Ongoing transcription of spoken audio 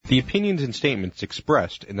The opinions and statements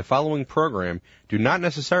expressed in the following program do not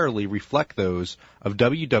necessarily reflect those of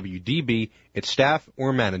WWDB, its staff,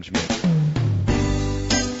 or management.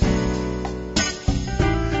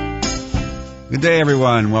 Good day,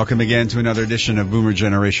 everyone. Welcome again to another edition of Boomer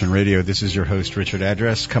Generation Radio. This is your host, Richard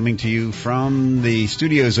Address, coming to you from the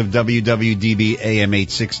studios of WWDB AM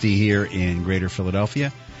 860 here in Greater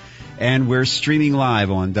Philadelphia. And we're streaming live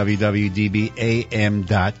on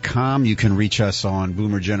www.dbam.com. You can reach us on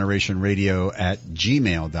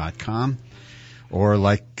boomergenerationradio@gmail.com or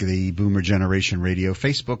like the Boomer Generation Radio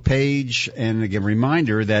Facebook page. And again,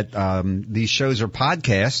 reminder that these shows are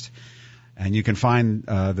podcast, and you can find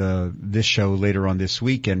this show later on this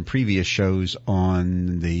week and previous shows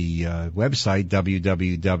on the website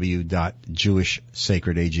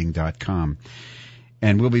www.jewishsacredaging.com.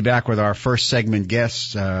 And we'll be back with our first segment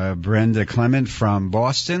guest, Brenda Clement from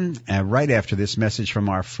Boston, right after this message from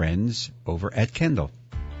our friends over at Kendall.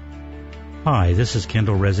 Hi, this is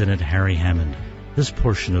Kendall resident Harry Hammond. This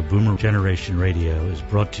portion of Boomer Generation Radio is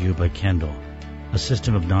brought to you by Kendall, a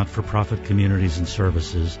system of not-for-profit communities and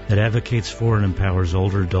services that advocates for and empowers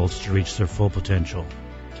older adults to reach their full potential.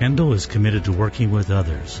 Kendall is committed to working with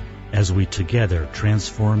others as we together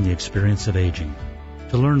transform the experience of aging.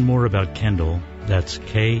 To learn more about Kendall, that's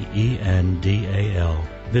Kendal,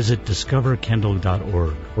 visit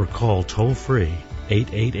discoverkendall.org or call toll-free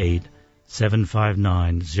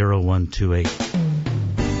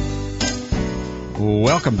 888-759-0128.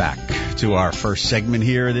 Welcome back to our first segment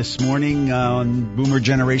here this morning on Boomer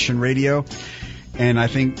Generation Radio. And I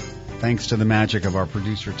think, thanks to the magic of our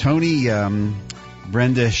producer, Tony,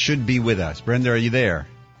 Brenda should be with us. Brenda, are you there?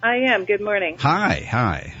 I am. Good morning.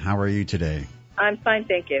 Hi. How are you today? I'm fine,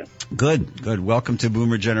 thank you. Good. Welcome to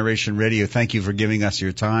Boomer Generation Radio. Thank you for giving us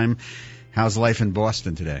your time. How's life in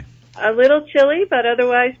Boston today? A little chilly, but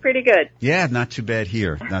otherwise pretty good. Yeah, not too bad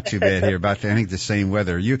here. About, I think, the same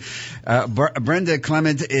weather. Brenda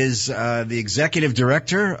Clement is the executive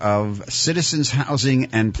director of Citizens Housing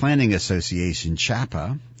and Planning Association,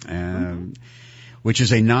 CHAPA, which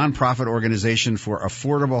is a nonprofit organization for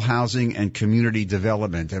affordable housing and community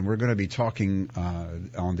development. And we're going to be talking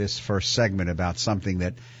on this first segment about something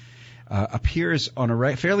that appears on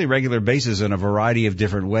a fairly regular basis in a variety of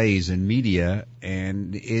different ways in media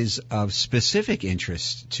and is of specific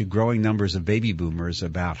interest to growing numbers of baby boomers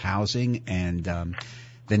about housing and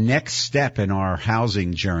the next step in our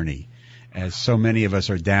housing journey, as so many of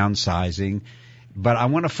us are downsizing. But I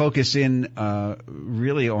want to focus in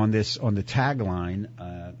really on the tagline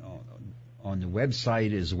on the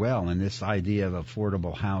website as well, and this idea of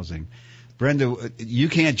affordable housing. Brenda, you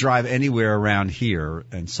can't drive anywhere around here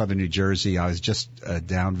in southern New Jersey. I was just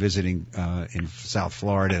down visiting in South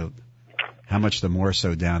Florida. How much the more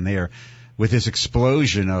so down there, with this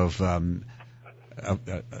explosion of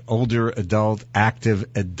older adult, active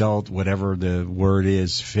adult, whatever the word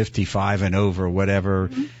is, 55 and over, whatever.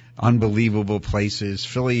 Mm-hmm. Unbelievable places.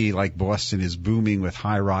 Philly, like Boston, is booming with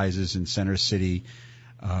high-rises in Center City,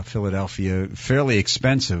 Philadelphia, fairly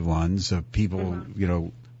expensive ones of people,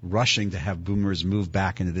 rushing to have boomers move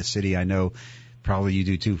back into the city. I know probably you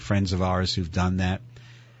do too, friends of ours who've done that.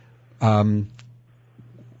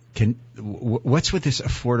 What's with this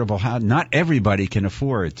affordable housing? Not everybody can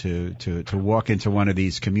afford to walk into one of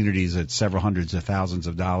these communities at several hundreds of thousands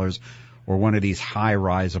of dollars, or one of these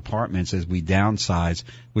high-rise apartments as we downsize,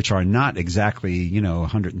 which are not exactly,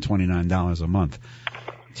 $129 a month.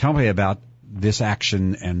 Tell me about this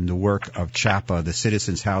action and the work of CHAPA, the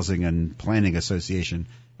Citizens Housing and Planning Association,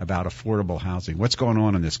 about affordable housing. What's going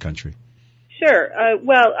on in this country? Sure.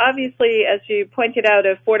 Well, obviously, as you pointed out,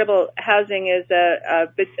 affordable housing is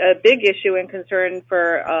a big issue and concern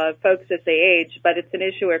for folks as they age, but it's an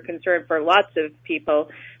issue or concern for lots of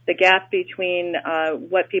people. The gap between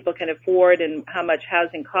what people can afford and how much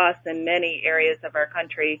housing costs in many areas of our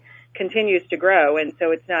country continues to grow. And so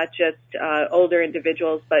it's not just older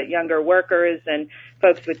individuals, but younger workers and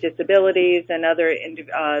folks with disabilities and other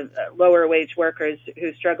lower wage workers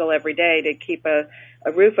who struggle every day to keep a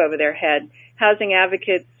roof over their head. Housing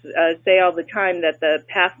advocates say all the time that the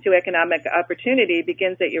path to economic opportunity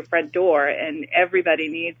begins at your front door, and everybody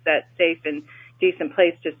needs that safe and decent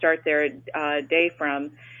place to start their day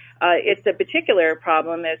from. It's a particular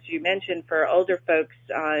problem, as you mentioned, for older folks,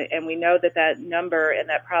 and we know that number and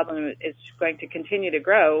that problem is going to continue to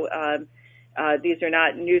grow. These are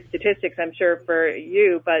not new statistics, I'm sure, for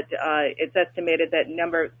you, but it's estimated that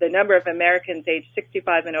the number of Americans aged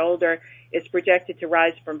 65 and older is projected to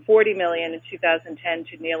rise from 40 million in 2010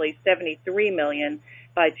 to nearly 73 million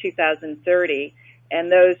by 2030. And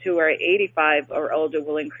those who are 85 or older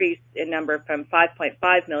will increase in number from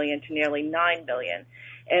 5.5 million to nearly 9 million.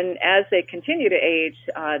 And as they continue to age,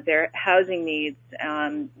 their housing needs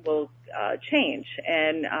will change.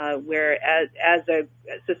 And as a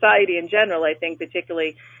society in general, I think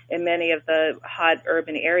particularly in many of the hot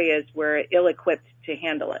urban areas, we're ill-equipped to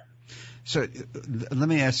handle it. So let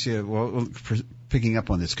me ask you, picking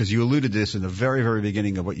up on this, because you alluded to this in the very, very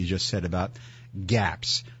beginning of what you just said about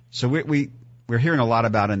gaps. So we're hearing a lot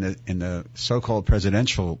about in the so-called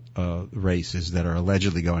presidential races that are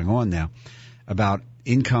allegedly going on now about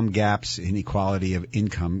income gaps, inequality of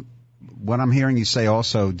income. What I'm hearing you say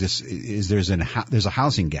also is there's a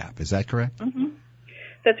housing gap. Is that correct? Mm-hmm.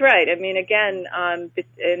 That's right. I mean, again,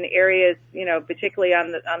 in areas, particularly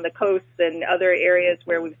on the coasts and other areas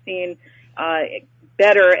where we've seen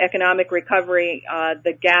better economic recovery,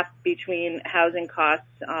 the gap between housing costs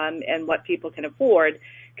and what people can afford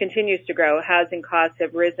continues to grow. Housing costs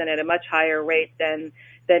have risen at a much higher rate than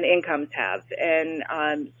incomes have. And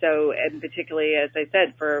particularly, as I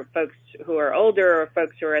said, for folks who are older or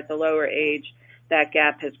folks who are at the lower age, that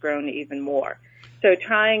gap has grown even more. So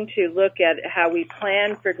trying to look at how we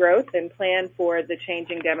plan for growth and plan for the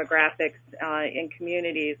changing demographics in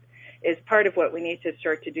communities is part of what we need to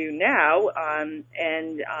start to do now, and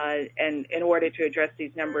in order to address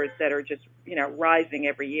these numbers that are just rising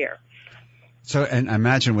every year. So, and I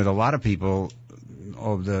imagine with a lot of people,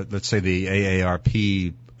 let's say the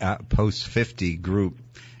AARP post 50 group,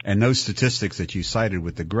 and those statistics that you cited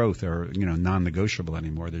with the growth are non-negotiable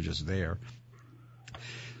anymore. They're just there.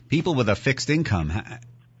 People with a fixed income,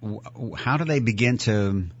 how do they begin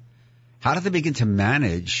to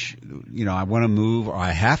manage? I want to move, or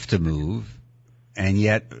I have to move, and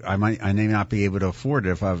yet I may not be able to afford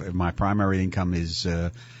it if my primary income is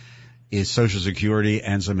Social Security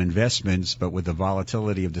and some investments. But with the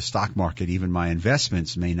volatility of the stock market, even my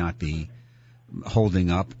investments may not be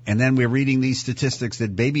holding up. And then we're reading these statistics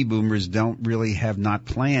that baby boomers don't really have not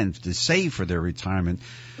planned to save for their retirement.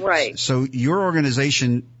 Right. So your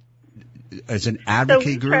organization as an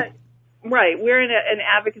advocate group? Right. We're an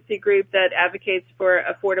advocacy group that advocates for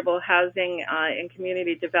affordable housing and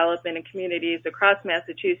community development in communities across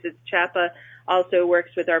Massachusetts. CHAPA also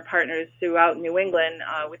works with our partners throughout New England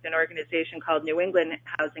with an organization called New England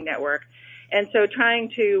Housing Network. And so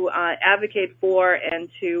trying to advocate for and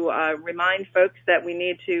to remind folks that we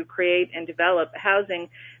need to create and develop housing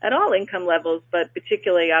at all income levels, but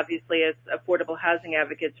particularly, obviously, as affordable housing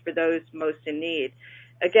advocates for those most in need.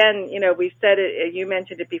 Again, we've said it, you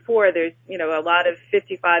mentioned it before, there's, a lot of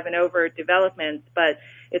 55 and over developments, but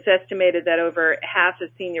it's estimated that over half of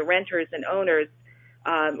senior renters and owners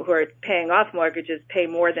who are paying off mortgages pay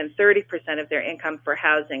more than 30% of their income for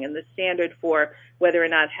housing. And the standard for whether or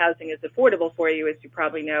not housing is affordable for you, as you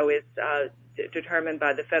probably know, is determined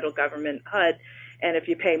by the federal government, HUD. And if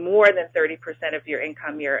you pay more than 30% of your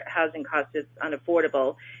income, your housing cost is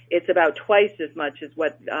unaffordable. It's about twice as much as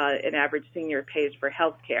what an average senior pays for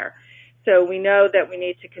health care. So we know that we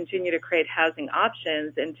need to continue to create housing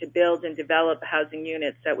options and to build and develop housing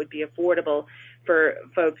units that would be affordable for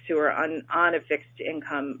folks who are on a fixed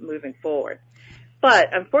income moving forward.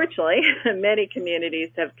 But unfortunately, many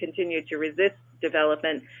communities have continued to resist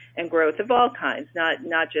development and growth of all kinds,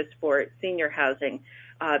 not just for senior housing,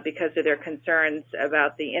 because of their concerns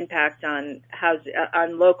about the impact on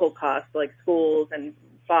local costs like schools and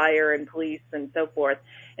fire and police and so forth.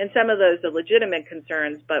 And some of those are legitimate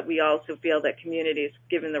concerns, but we also feel that communities,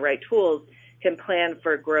 given the right tools, can plan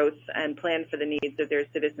for growth and plan for the needs of their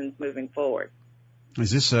citizens moving forward.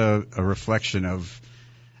 Is this a reflection of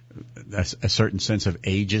a certain sense of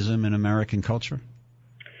ageism in American culture?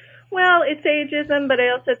 Well, it's ageism, but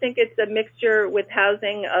I also think it's a mixture with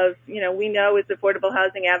housing of, we know as affordable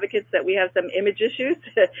housing advocates that we have some image issues.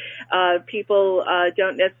 People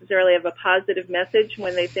don't necessarily have a positive message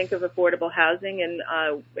when they think of affordable housing. And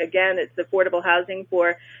again, it's affordable housing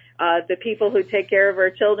for the people who take care of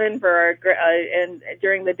our children for our and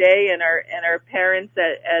during the day, and our parents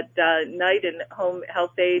at night, and home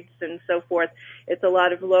health aides and so forth. It's a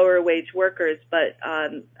lot of lower wage workers, but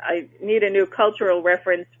I need a new cultural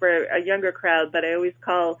reference for a younger crowd. But I always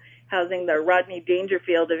call housing the Rodney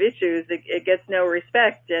Dangerfield of issues. It gets no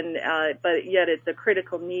respect, and but yet it's a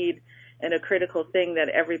critical need and a critical thing that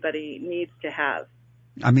everybody needs to have.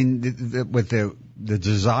 I mean, with the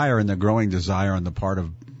desire and the growing desire on the part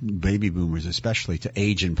of baby boomers, especially, to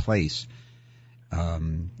age in place,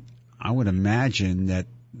 I would imagine that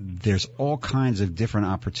there's all kinds of different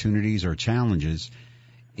opportunities or challenges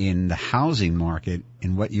in the housing market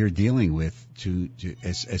and what you're dealing with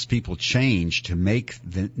as people change to make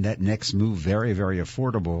that next move very, very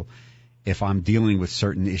affordable. If I'm dealing with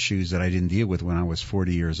certain issues that I didn't deal with when I was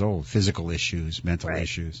 40 years old, physical issues, mental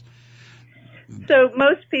issues. So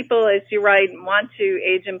most people, as you write, want to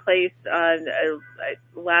age in place.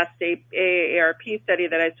 Last AARP study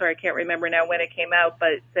that I saw, I can't remember now when it came out, but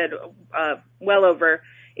it said well over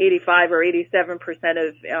 85 or 87%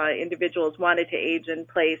 of individuals wanted to age in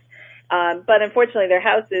place. But unfortunately, their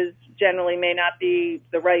houses generally may not be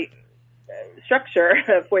the right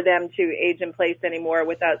structure for them to age in place anymore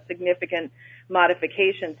without significant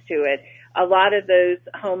modifications to it. A lot of those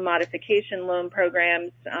home modification loan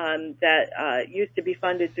programs that used to be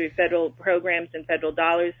funded through federal programs and federal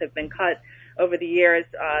dollars have been cut over the years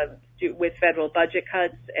with federal budget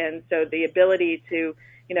cuts, and so the ability to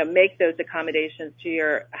make those accommodations to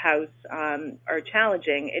your house are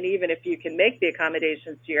challenging. And even if you can make the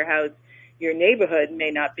accommodations to your house, your neighborhood may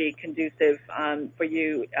not be conducive for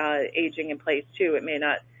you aging in place too. It may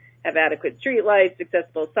not have adequate streetlights,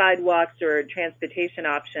 accessible sidewalks, or transportation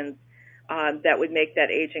options that would make that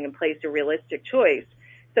aging in place a realistic choice.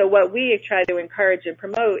 So what we try to encourage and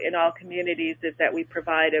promote in all communities is that we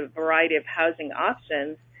provide a variety of housing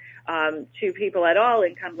options to people at all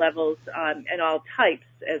income levels and all types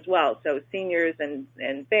as well. So seniors and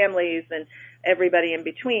families and everybody in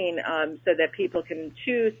between, so that people can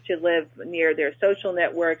choose to live near their social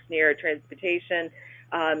networks, near transportation,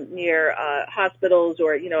 near hospitals,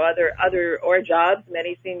 or other jobs.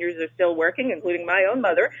 Many seniors are still working, including my own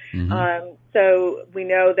mother. Mm-hmm. So we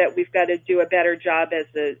know that we've got to do a better job as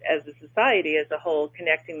a society as a whole,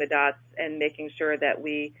 connecting the dots and making sure that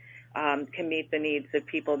we can meet the needs of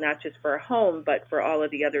people, not just for a home, but for all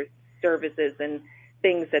of the other services and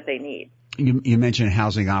things that they need. You mentioned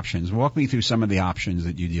housing options. Walk me through some of the options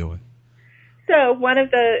that you deal with. So one of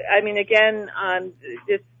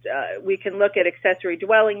we can look at accessory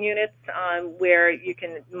dwelling units where you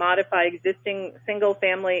can modify existing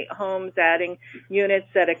single-family homes, adding units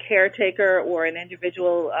that a caretaker or an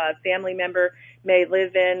individual family member may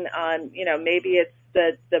live in. Maybe it's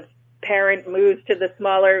the parent moves to the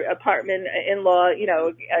smaller apartment, in-law,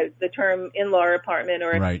 the term in-law apartment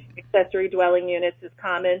or right. Accessory dwelling units is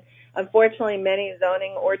common. Unfortunately, many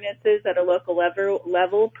zoning ordinances at a local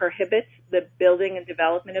level prohibit the building and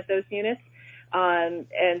development of those units.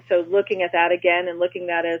 And so looking at that again and looking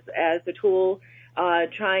at that as a tool,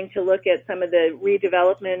 trying to look at some of the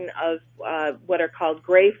redevelopment of what are called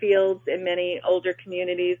gray fields in many older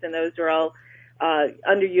communities, and those are all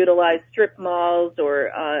underutilized strip malls or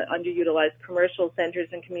underutilized commercial centers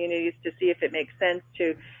and communities, to see if it makes sense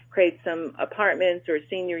to create some apartments or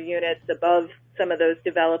senior units above some of those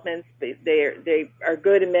developments. They are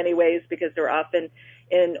good in many ways because they're often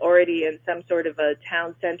already in some sort of a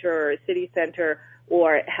town center or a city center,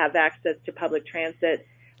 or have access to public transit.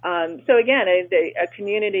 So again, a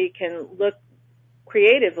community can look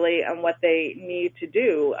creatively on what they need to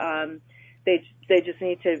do. They just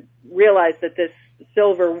need to realize that this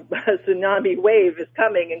silver tsunami wave is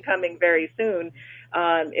coming and coming very soon,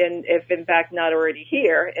 and if in fact not already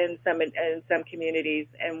here in some communities,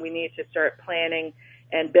 and we need to start planning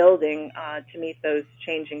and building to meet those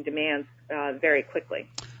changing demands very quickly.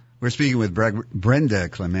 We're speaking with Brenda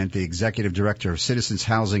Clement, the Executive Director of Citizens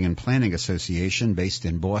Housing and Planning Association based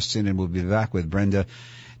in Boston, and we'll be back with Brenda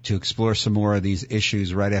to explore some more of these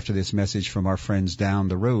issues right after this message from our friends down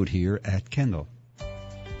the road here at Kendall.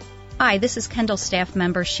 Hi, this is Kendall staff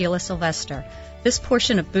member Sheila Sylvester. This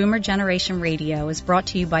portion of Boomer Generation Radio is brought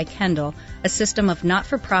to you by Kendall, a system of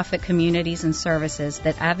not-for-profit communities and services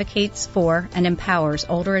that advocates for and empowers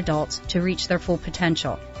older adults to reach their full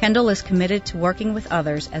potential. Kendall is committed to working with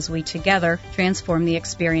others as we together transform the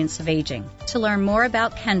experience of aging. To learn more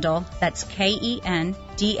about Kendall, that's Kendal,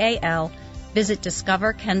 visit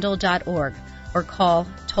discoverkendall.org or call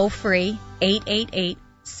toll-free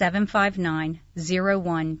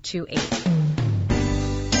 888-759-0128.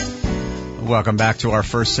 Welcome back to our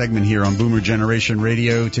first segment here on Boomer Generation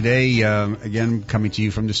Radio. Today, again, coming to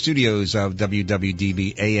you from the studios of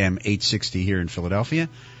WWDB AM 860 here in Philadelphia,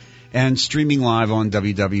 and streaming live on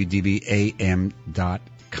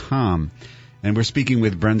www.dbam.com. And we're speaking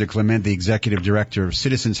with Brenda Clement, the Executive Director of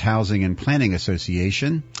Citizens Housing and Planning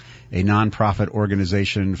Association, a nonprofit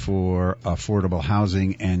organization for affordable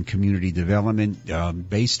housing and community development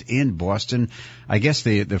based in Boston. I guess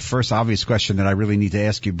the first obvious question that I really need to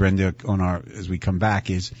ask you, Brenda, as we come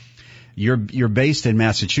back is, you're based in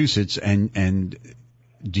Massachusetts, and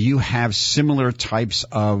do you have similar types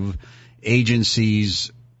of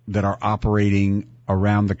agencies that are operating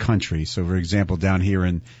around the country? So, for example, down here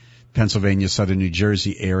in Pennsylvania, southern New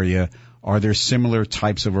Jersey area, are there similar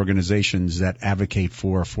types of organizations that advocate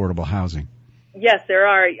for affordable housing? Yes, there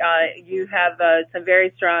are. You have some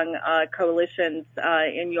very strong coalitions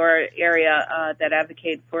in your area that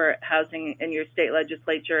advocate for housing in your state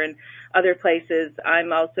legislature and other places.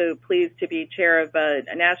 I'm also pleased to be chair of a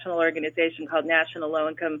national organization called National Low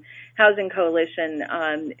Income Housing Coalition,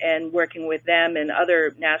 and working with them and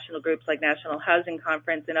other national groups like National Housing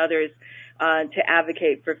Conference and others to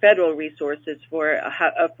advocate for federal resources for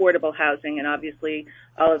affordable housing. And obviously,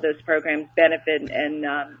 all of those programs benefit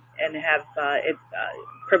and have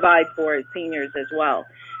provide for seniors as well.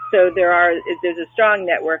 So there's a strong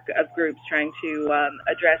network of groups trying to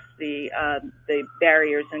address the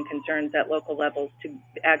barriers and concerns at local levels to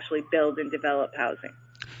actually build and develop housing.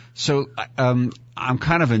 So I'm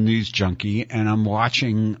kind of a news junkie, and I'm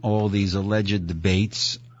watching all these alleged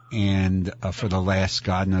debates, and for the last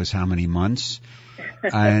God knows how many months.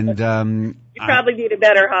 And you probably need a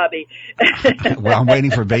better hobby. Well, I'm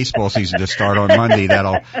waiting for baseball season to start on Monday.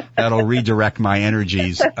 That'll redirect my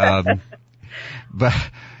energies. But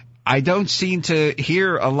I don't seem to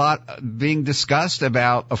hear a lot being discussed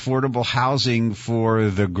about affordable housing for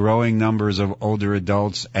the growing numbers of older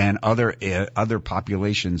adults and other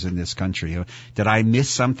populations in this country. Did I miss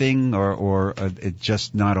something, or it's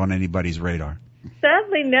just not on anybody's radar?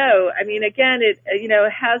 Sadly, no. I mean, again,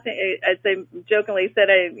 housing, as I jokingly said,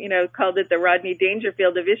 I called it the Rodney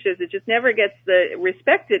Dangerfield of issues. It just never gets the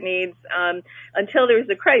respect it needs until there's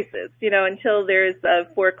a crisis, until there's a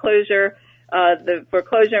foreclosure. The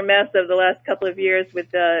foreclosure mess of the last couple of years with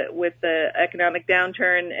the economic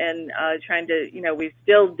downturn and trying to, we're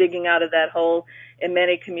still digging out of that hole in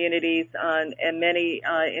many communities, and many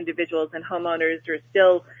individuals and homeowners are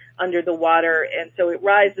still under the water, and so it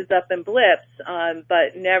rises up in blips,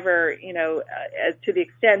 but never, to the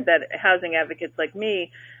extent that housing advocates like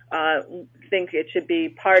me think it should be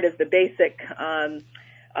part of the basic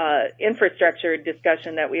infrastructure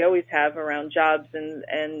discussion that we always have around jobs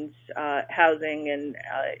and housing and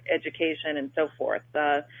education and so forth.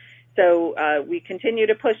 So we continue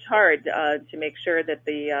to push hard to make sure that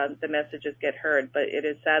the messages get heard, but it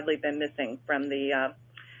has sadly been missing from the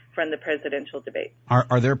presidential debate.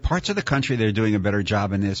 Are there parts of the country that are doing a better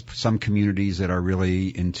job in this? Some communities that are really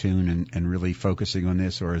in tune and really focusing on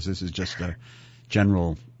this, or is this just a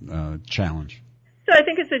general challenge? So I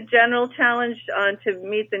think it's a general challenge to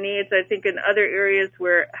meet the needs. I think in other areas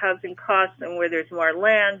where housing costs and where there's more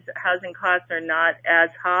land, housing costs are not as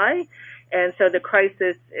high, and so the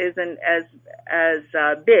crisis isn't as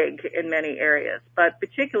big in many areas. But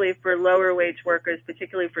particularly for lower wage workers,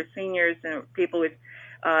 particularly for seniors and people with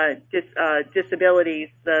disabilities,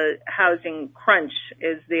 the housing crunch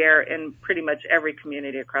is there in pretty much every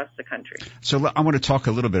community across the country. So I want to talk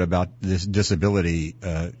a little bit about this disability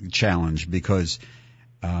challenge, because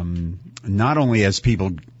not only as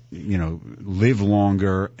people live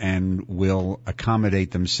longer and will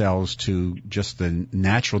accommodate themselves to just the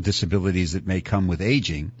natural disabilities that may come with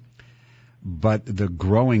aging, but the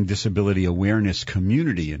growing disability awareness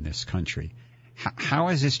community in this country. How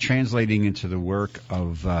is this translating into the work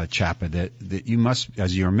of CHAPA that you must,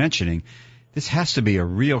 as you're mentioning, this has to be a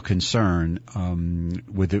real concern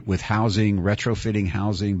with housing, retrofitting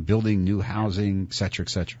housing, building new housing, et cetera, et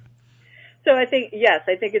cetera? So I think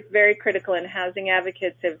it's very critical, and housing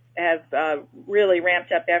advocates have really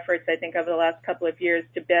ramped up efforts, I think, over the last couple of years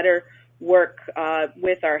to better work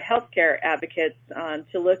with our healthcare advocates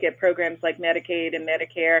to look at programs like Medicaid and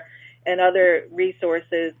Medicare and other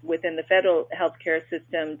resources within the federal healthcare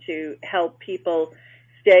system to help people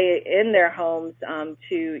stay in their homes,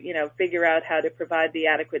 to figure out how to provide the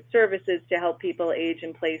adequate services to help people age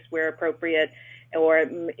in place where appropriate, or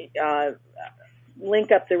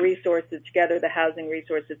link up the resources together, the housing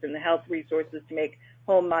resources and the health resources, to make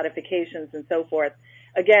home modifications and so forth.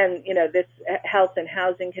 Again, this health and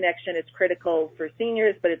housing connection is critical for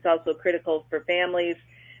seniors, but it's also critical for families,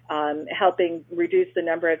 helping reduce the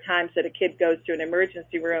number of times that a kid goes to an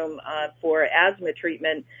emergency room for asthma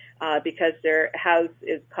treatment because their house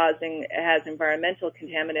has environmental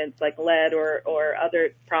contaminants like lead or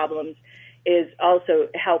other problems, also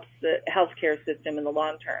helps the healthcare system in the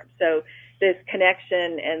long term. So this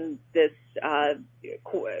connection and this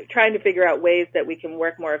trying to figure out ways that we can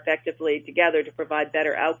work more effectively together to provide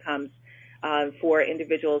better outcomes for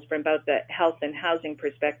individuals from both the health and housing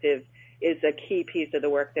perspective is a key piece of the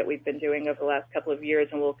work that we've been doing over the last couple of years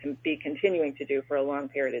and will be continuing to do for a long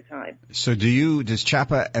period of time. So does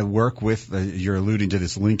CHAPA work with, you're alluding to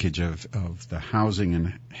this linkage of the Housing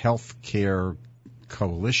and Health Care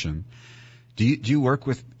Coalition. Do you work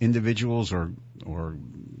with individuals or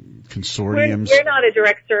consortiums? We're not a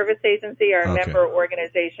direct service agency. Our Okay. member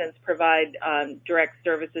organizations provide direct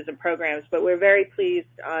services and programs, but we're very pleased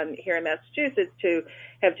here in Massachusetts to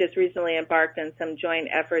have just recently embarked on some joint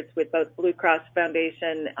efforts with both Blue Cross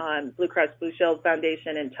Foundation, Blue Cross Blue Shield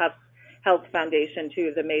Foundation, and Tufts Health Foundation, two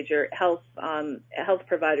of the major health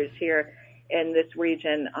providers here in this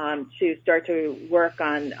region, to start to work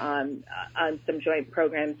on some joint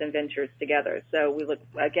programs and ventures together. So we look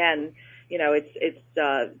again.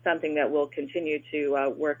 It's something that we'll continue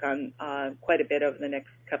to work on quite a bit over the next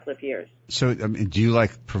couple of years. So, do you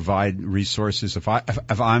provide resources if I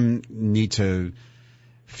need to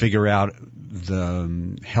figure out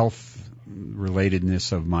the health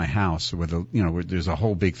relatedness of my house? There's a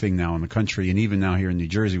whole big thing now in the country, and even now here in New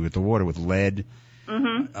Jersey with the water with lead.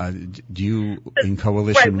 Mm-hmm. Do you, in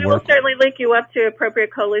coalition, we work? will certainly link you up to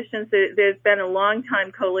appropriate coalitions. There's been a long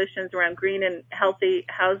time coalitions around green and healthy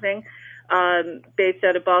housing. Based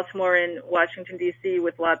out of Baltimore and Washington, D.C.,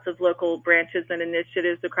 with lots of local branches and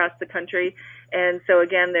initiatives across the country. And so,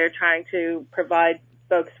 again, they're trying to provide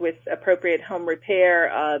folks with appropriate home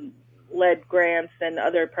repair, lead grants, and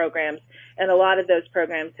other programs. And a lot of those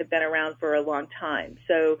programs have been around for a long time.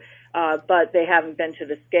 So, but they haven't been to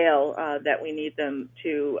the scale that we need them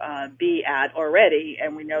to be at already.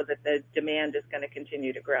 And we know that the demand is going to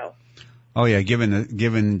continue to grow. Oh yeah,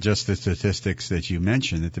 given just the statistics that you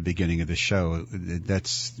mentioned at the beginning of the show,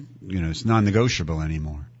 that's it's non-negotiable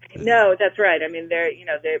anymore. No, that's right. I mean,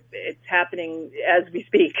 it's happening as we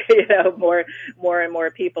speak. More and more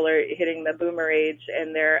people are hitting the boomer age,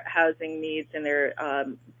 and their housing needs and their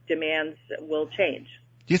demands will change.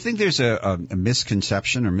 Do you think there's a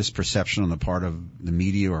misconception or misperception on the part of the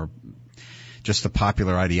media or just the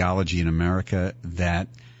popular ideology in America that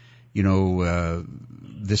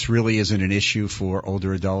this really isn't an issue for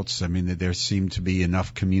older adults? I mean, that there seem to be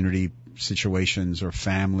enough community situations or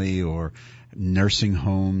family or nursing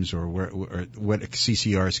homes or what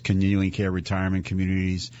CCRs, continuing care retirement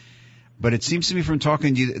communities. But it seems to me from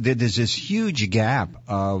talking to you that there's this huge gap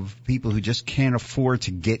of people who just can't afford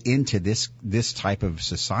to get into this type of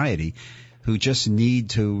society, who just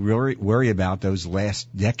need to worry about those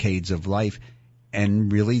last decades of life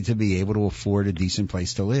and really to be able to afford a decent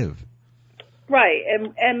place to live. Right,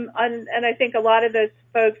 and I think a lot of those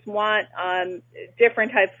folks want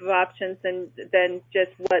different types of options than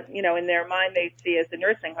just what in their mind they see as a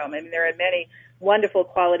nursing home. I mean, there are many wonderful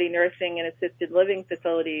quality nursing and assisted living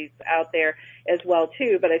facilities out there as well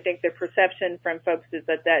too. But I think the perception from folks is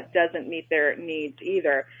that doesn't meet their needs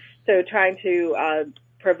either. So trying to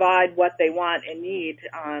provide what they want and need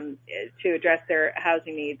to address their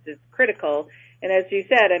housing needs is critical. And as you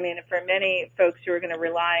said, I mean, for many folks who are going to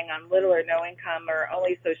relying on little or no income or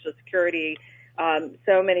only Social Security,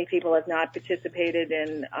 so many people have not participated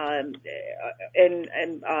in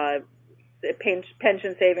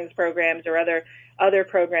pension savings programs or other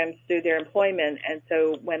programs through their employment, and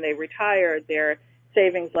so when they retire, their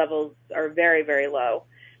savings levels are very, very low.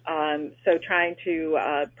 So trying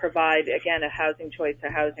to provide again a housing choice, a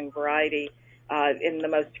housing variety, in the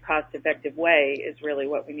most cost-effective way is really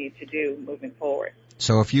what we need to do moving forward.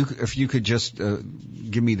 So if you could just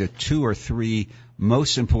give me the 2 or 3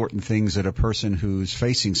 most important things that a person who's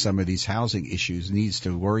facing some of these housing issues needs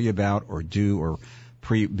to worry about or do or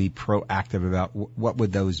be proactive about, what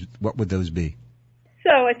would those be? So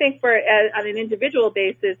I think on an individual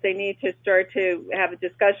basis, they need to start to have a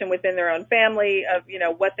discussion within their own family of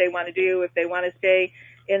what they want to do, if they want to stay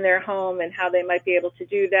in their home and how they might be able to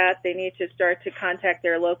do that. They need to start to contact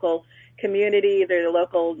their local community, their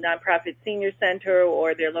local nonprofit senior center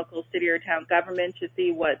or their local city or town government to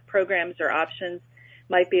see what programs or options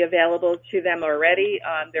might be available to them already.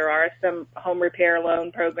 There are some home repair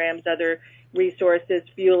loan programs, other resources,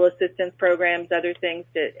 fuel assistance programs, other things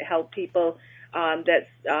that help people that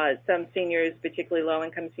some seniors, particularly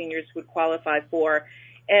low-income seniors, would qualify for.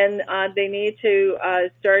 And they need to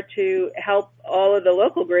start to help all of the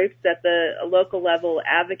local groups at the local level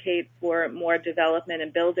advocate for more development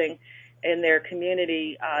and building in their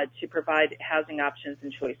community to provide housing options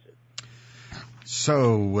and choices.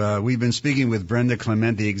 So we've been speaking with Brenda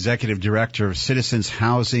Clement, the Executive Director of Citizens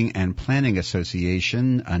Housing and Planning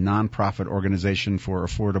Association, a nonprofit organization for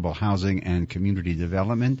affordable housing and community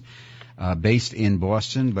development. Based in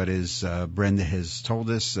Boston, but as Brenda has told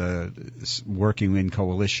us, working in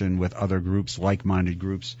coalition with other groups, like-minded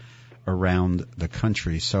groups around the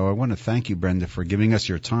country. So I want to thank you, Brenda, for giving us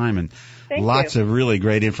your time and lots of really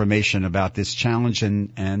great information about this challenge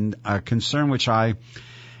and a concern which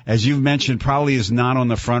as you've mentioned, probably is not on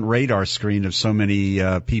the front radar screen of so many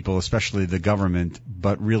people, especially the government,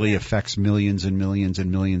 but really affects millions and millions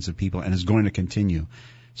and millions of people and is going to continue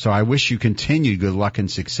So I wish you continued good luck and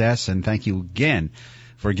success, and thank you again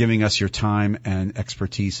for giving us your time and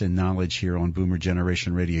expertise and knowledge here on Boomer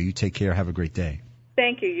Generation Radio. You take care. Have a great day.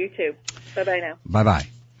 Thank you. You too. Bye-bye now. Bye-bye.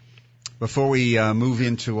 Before we move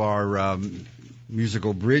into our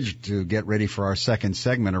musical bridge to get ready for our second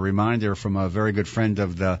segment, a reminder from a very good friend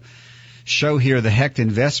of the show here, the Hecht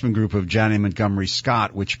Investment Group of Janney Montgomery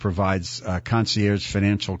Scott, which provides concierge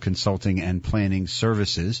financial consulting and planning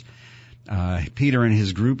services. Peter and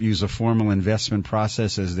his group use a formal investment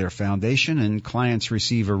process as their foundation, and clients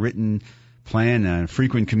receive a written plan,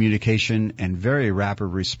 frequent communication, and very rapid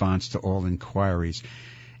response to all inquiries.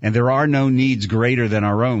 And there are no needs greater than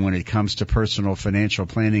our own when it comes to personal financial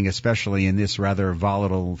planning, especially in this rather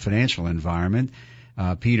volatile financial environment.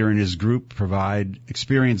 Peter and his group provide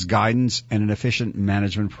experienced guidance and an efficient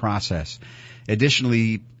management process.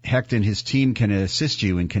 Additionally, Hecht and his team can assist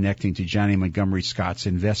you in connecting to Janney Montgomery Scott's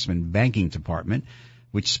investment banking department,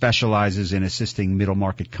 which specializes in assisting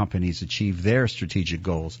middle-market companies achieve their strategic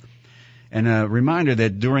goals. And a reminder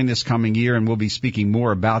that during this coming year, and we'll be speaking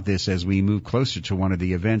more about this as we move closer to one of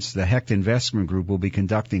the events, the Hecht Investment Group will be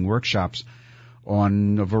conducting workshops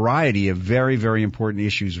on a variety of very, very important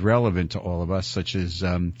issues relevant to all of us, such as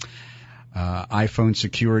iPhone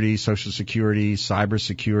security, Social Security, cyber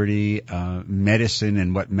security, medicine,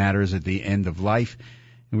 and what matters at the end of life.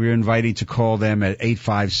 And we're inviting to call them at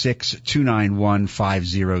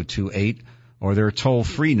 856-291-5028 or their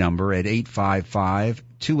toll-free number at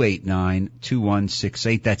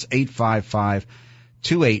 855-289-2168. That's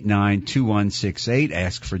 855-289-2168.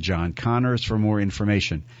 Ask for John Connors for more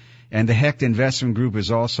information. And the Hecht Investment Group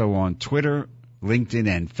is also on Twitter, LinkedIn,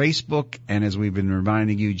 and Facebook. And as we've been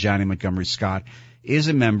reminding you, Janney Montgomery Scott is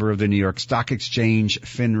a member of the New York Stock Exchange,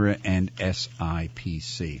 FINRA, and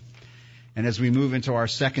SIPC. And as we move into our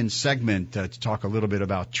second segment to talk a little bit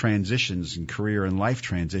about transitions and career and life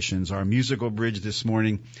transitions, our musical bridge this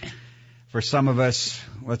morning, for some of us,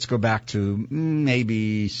 let's go back to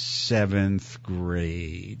maybe 7th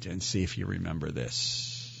grade and see if you remember this.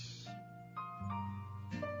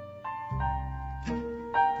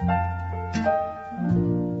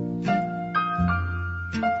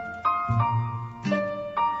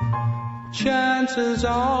 Chances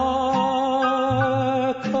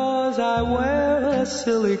are, 'cause I wear a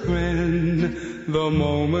silly grin the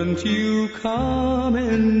moment you come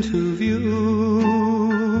into view.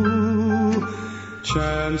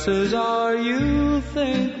 Chances are you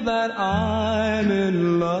think that I'm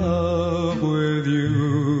in love with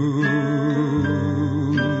you.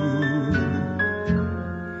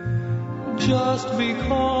 Just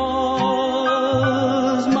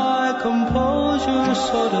because my composure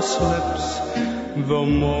sort of slips the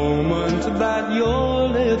moment that your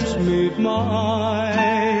lips meet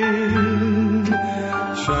mine.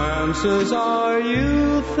 Chances are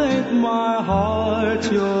you think my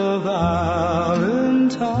heart's your Valentine.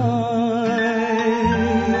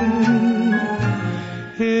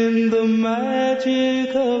 In the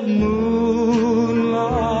magic of moonlight,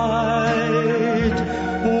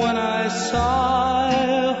 when I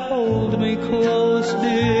sigh, hold me close,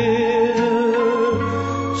 dear.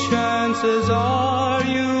 Chances are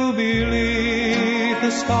you believe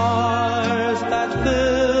the stars that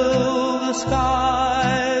fill the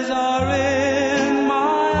skies are in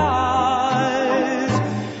my eyes.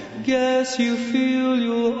 Guess you feel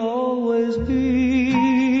you'll always be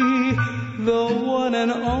the one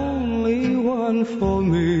and only one for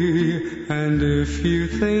me. And if you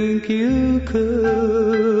think you could,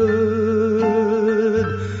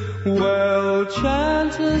 well,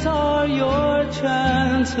 chances are your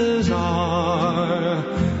chances are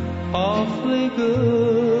awfully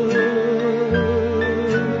good.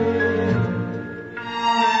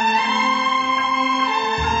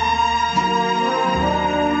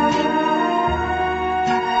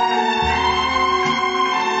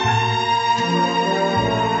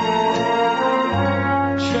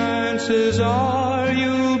 Chances are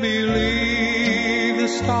you believe the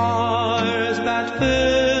stars that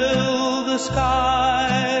fill the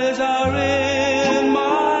skies are in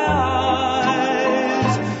my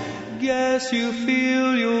eyes. Guess you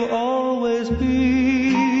feel you'll always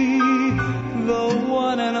be the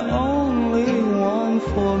one and only one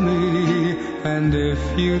for me. And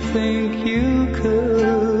if you think you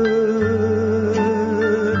could,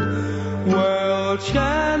 well,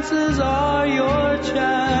 chances are your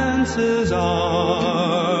chances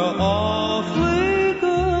are awfully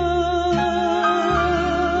good.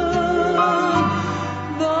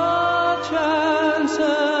 The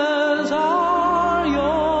chances are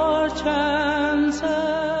your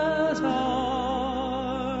chances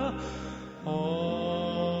are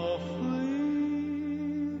awfully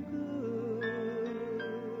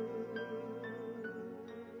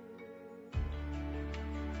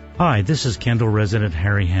Hi, this is Kendall resident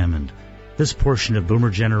Harry Hammond. This portion of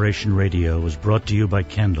Boomer Generation Radio is brought to you by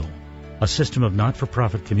Kendall, a system of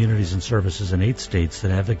not-for-profit communities and services in 8 states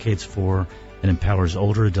that advocates for and empowers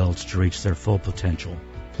older adults to reach their full potential.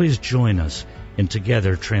 Please join us in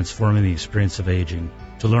together transforming the experience of aging.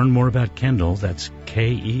 To learn more about Kendall, that's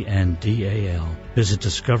Kendal, visit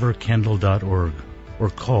discoverkendall.org or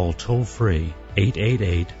call toll-free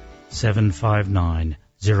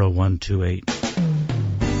 888-759-0128.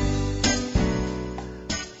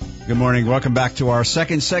 Good morning. Welcome back to our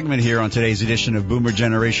second segment here on today's edition of Boomer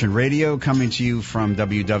Generation Radio, coming to you from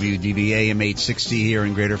WWDB AM 860 here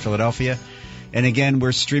in Greater Philadelphia. And again,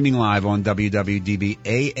 we're streaming live on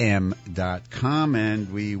www.dbam.com,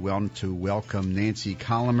 and we want to welcome Nancy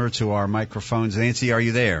Colomer to our microphones. Nancy, are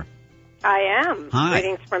you there? I am. Hi.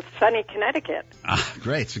 Greetings from sunny Connecticut.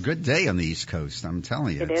 Great. It's a good day on the East Coast, I'm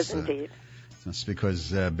telling you. It is indeed. That's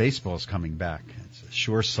because baseball's coming back. It's a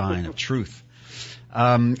sure sign of truth.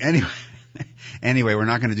 Anyway, we're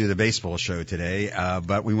not going to do the baseball show today,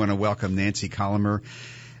 but we want to welcome Nancy Colomer.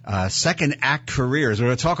 Second act careers. We're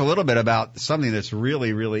going to talk a little bit about something that's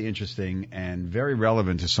really, really interesting and very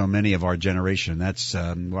relevant to so many of our generation. That's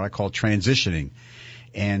what I call transitioning.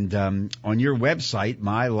 And on your website,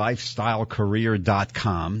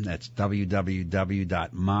 mylifestylecareer.com, that's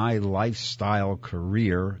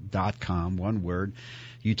www.mylifestylecareer.com, one word,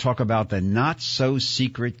 you talk about the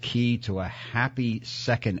not-so-secret key to a happy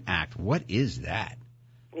second act. What is that?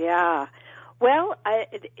 Yeah. Well,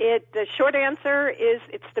 the short answer is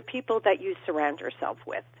it's the people that you surround yourself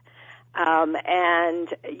with.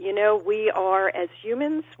 And, you know, we are, as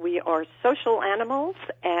humans, we are social animals,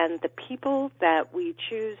 and the people that we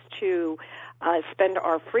choose to spend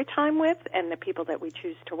our free time with and the people that we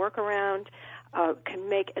choose to work around can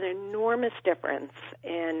make an enormous difference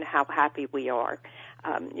in how happy we are.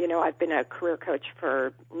 You know, I've been a career coach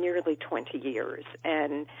for nearly 20 years,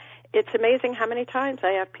 and it's amazing how many times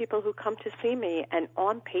I have people who come to see me, and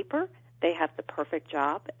on paper, they have the perfect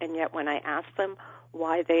job, and yet when I ask them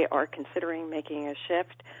why they are considering making a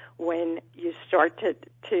shift, when you start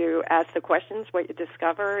to ask the questions, what you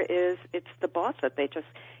discover is it's the boss that they just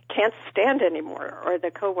can't stand anymore, or the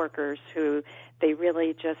coworkers who they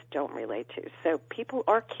really just don't relate to. So people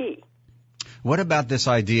are key. What about this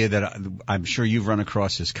idea that I'm sure you've run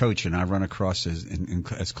across as coach and I've run across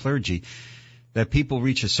as clergy, that people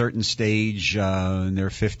reach a certain stage in their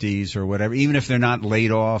 50s or whatever, even if they're not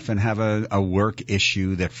laid off and have a work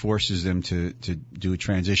issue that forces them to do a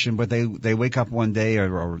transition, but they wake up one day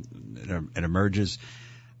or it emerges,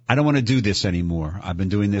 I don't want to do this anymore. I've been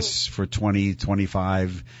doing this for 20,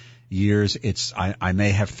 25 years. I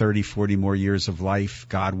may have 30, 40 more years of life,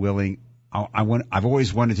 God willing. I've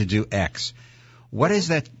always wanted to do X. What is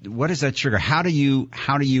that trigger? How do you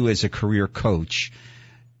as a career coach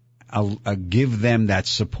give them that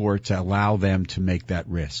support to allow them to make that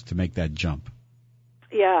risk, to make that jump?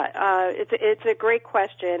 Yeah, it's a great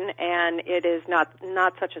question, and it is not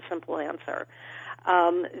such a simple answer.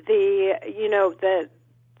 The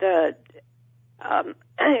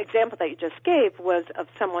example that you just gave was of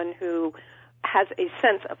someone who has a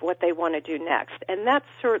sense of what they want to do next, and that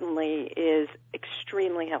certainly is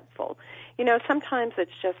extremely helpful. You know, sometimes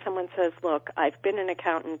it's just someone says, look, I've been an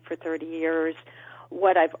accountant for 30 years.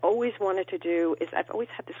 What I've always wanted to do is I've always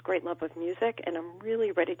had this great love of music, and I'm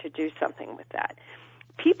really ready to do something with that.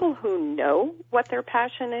 People who know what their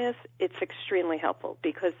passion is, it's extremely helpful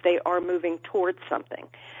because they are moving towards something.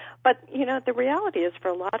 But, you know, the reality is for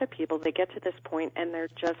a lot of people, they get to this point and they're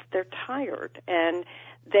tired, and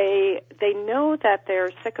they know that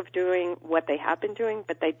they're sick of doing what they have been doing,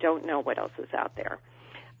 but they don't know what else is out there.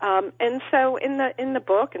 And so in the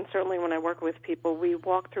book, and certainly when I work with people, we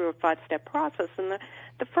walk through a 5-step process. And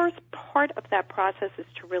the first part of that process is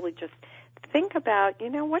to really just think about,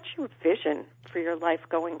 you know, what's your vision for your life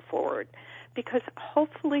going forward? Because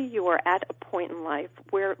hopefully you are at a point in life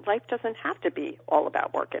where life doesn't have to be all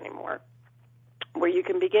about work anymore, where you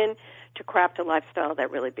can begin to craft a lifestyle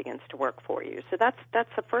that really begins to work for you. So that's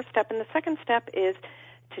the first step. And the second step is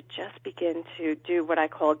to just begin to do what I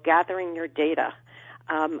call gathering your data.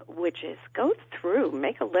 Which is go through,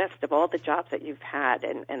 make a list of all the jobs that you've had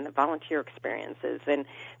and the volunteer experiences and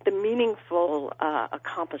the meaningful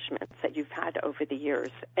accomplishments that you've had over the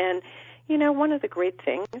years. And, you know, one of the great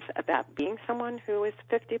things about being someone who is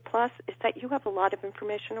 50 plus is that you have a lot of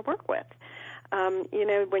information to work with. You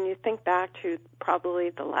know, when you think back to probably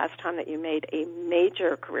the last time that you made a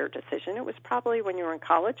major career decision, it was probably when you were in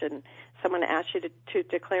college and someone asked you to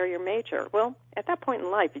declare your major. Well, at that point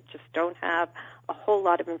in life, you just don't have a whole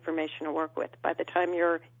lot of information to work with. By the time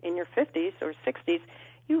you're in your 50s or 60s,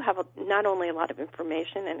 you have not only a lot of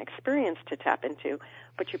information and experience to tap into,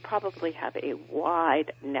 but you probably have a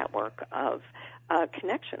wide network of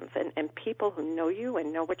connections and people who know you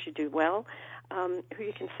and know what you do well, who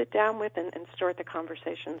you can sit down with and start the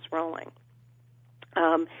conversations rolling.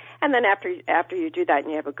 And then after you do that and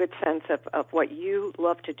you have a good sense of what you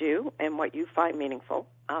love to do and what you find meaningful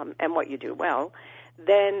and what you do well,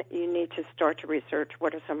 then you need to start to research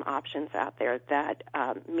what are some options out there that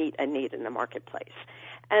meet a need in the marketplace.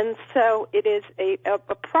 And so it is a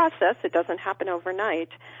process. It doesn't happen overnight,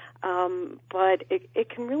 but it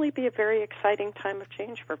can really be a very exciting time of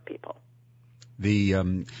change for people.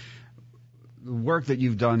 The work that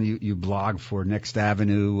you've done, you blog for Next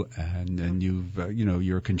Avenue, and you've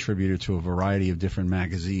you're a contributor to a variety of different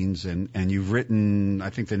magazines, and you've written,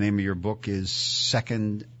 I think the name of your book is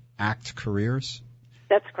Second Act Careers.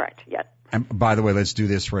 That's correct. Yes. And by the way, let's do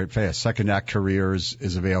this right fast. Second Act Careers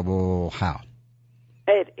is available how?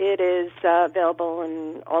 It is available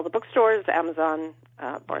in all the bookstores, Amazon,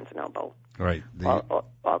 Barnes & Noble, right?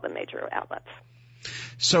 All the major outlets.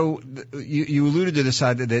 So you alluded to this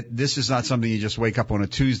idea that this is not something you just wake up on a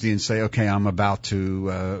Tuesday and say, okay, I'm about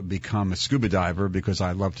to become a scuba diver because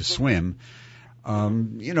I love to swim.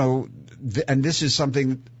 And this is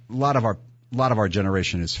something a lot of our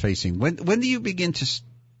generation is facing. When do you begin to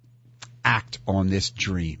act on this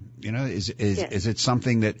dream? Is it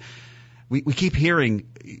something that we keep hearing?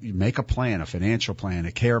 Make a plan, a financial plan,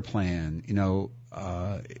 a care plan.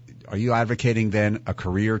 Are you advocating then a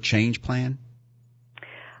career change plan?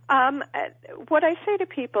 What I say to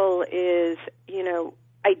people is,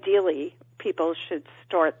 ideally, people should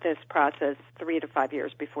start this process 3 to 5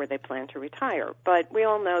 years before they plan to retire. But we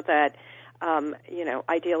all know that,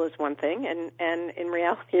 ideal is one thing, and in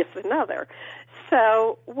reality is another.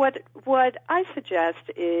 So what I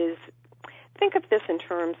suggest is think of this in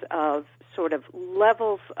terms of sort of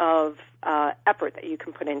levels of effort that you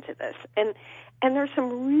can put into this. And there's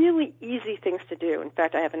some really easy things to do. In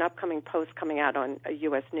fact, I have an upcoming post coming out on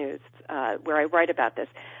U.S. News where I write about this,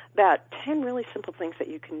 about 10 really simple things that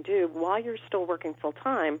you can do while you're still working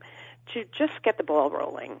full-time to just get the ball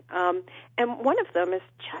rolling. And one of them is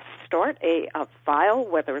just start a file,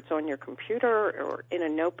 whether it's on your computer or in a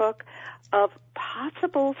notebook, of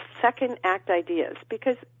possible second act ideas.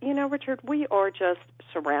 Because, Richard, we are just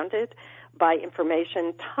surrounded by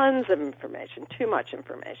information, tons of information, too much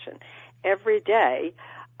information every day.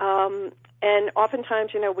 And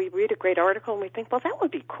oftentimes, we read a great article and we think, well, that would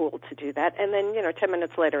be cool to do that. And then, 10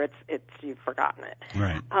 minutes later, it's you've forgotten it.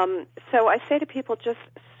 Right. So I say to people, just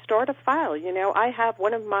start a file. I have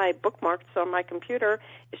one of my bookmarks on my computer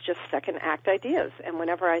is just second act ideas. And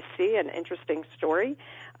whenever I see an interesting story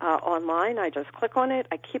online, I just click on it,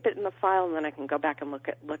 I keep it in the file, and then I can go back and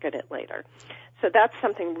look at it later. So that's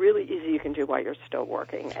something really easy you can do while you're still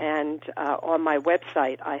working. And on my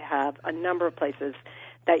website, I have a number of places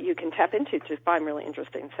that you can tap into to find really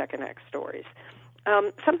interesting second act stories.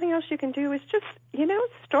 Something else you can do is just,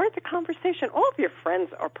 start the conversation. All of your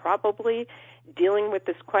friends are probably dealing with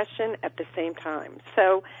this question at the same time.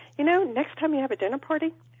 So, next time you have a dinner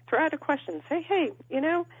party, throw out a question. Say, hey,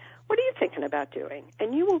 what are you thinking about doing?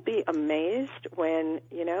 And you will be amazed when,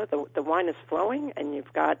 the wine is flowing and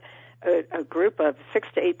you've got a group of 6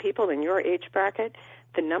 to 8 people in your age bracket,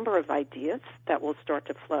 the number of ideas that will start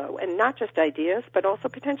to flow. And not just ideas, but also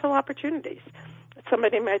potential opportunities.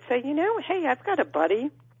 Somebody might say, hey, I've got a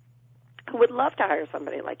buddy who would love to hire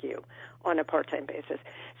somebody like you on a part-time basis.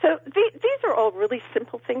 So these are all really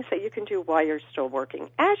simple things that you can do while you're still working.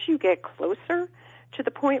 As you get closer to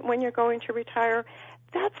the point when you're going to retire,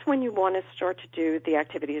 that's when you want to start to do the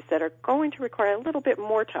activities that are going to require a little bit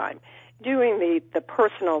more time, doing the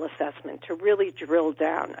personal assessment to really drill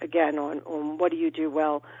down, again, on what do you do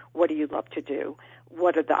well, what do you love to do,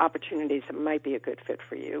 what are the opportunities that might be a good fit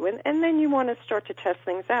for you. And then you want to start to test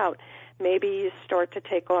things out. Maybe you start to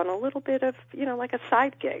take on a little bit of, like a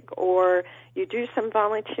side gig, or you do some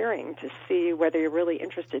volunteering to see whether you're really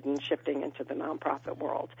interested in shifting into the nonprofit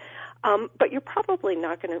world. But you're probably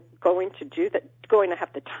not going to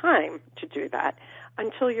have the time to do that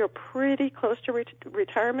until you're pretty close to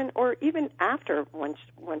retirement, or even after once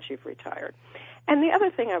you've retired. And the other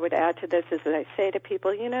thing I would add to this is that I say to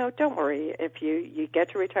people, don't worry if you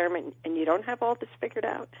get to retirement and you don't have all this figured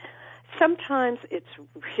out. Sometimes it's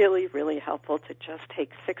really, really helpful to just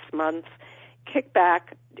take 6 months, kick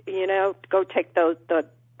back, go take the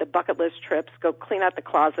bucket list trips, go clean out the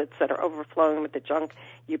closets that are overflowing with the junk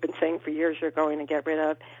you've been saying for years you're going to get rid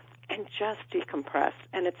of, and just decompress.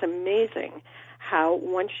 And it's amazing how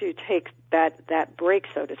once you take that break,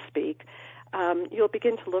 so to speak, you'll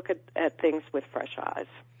begin to look at things with fresh eyes.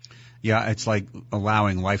 Yeah, it's like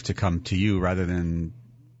allowing life to come to you rather than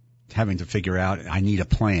having to figure out, I need a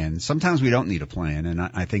plan. Sometimes we don't need a plan, and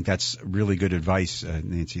I think that's really good advice,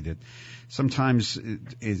 Nancy, that sometimes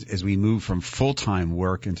as we move from full-time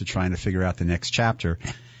work into trying to figure out the next chapter,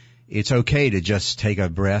 it's okay to just take a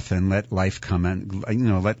breath and let life come in,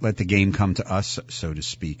 let the game come to us, so to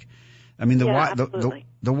speak. I mean,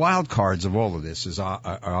 the wild cards of all of this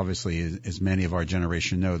are obviously, as many of our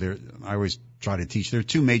generation know, I always try to teach, there are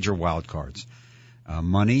two major wild cards,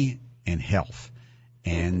 money and health.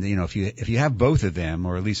 And, if you have both of them,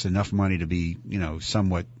 or at least enough money to be,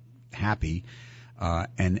 somewhat happy,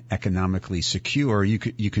 and economically secure, you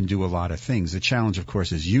can do a lot of things. The challenge, of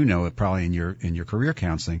course, as you know, probably in your career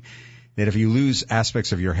counseling, that if you lose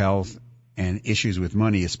aspects of your health and issues with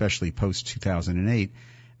money, especially post 2008,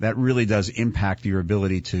 that really does impact your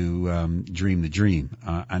ability to, dream the dream.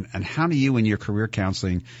 And how do you in your career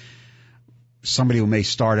counseling, somebody who may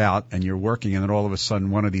start out and you're working and then all of a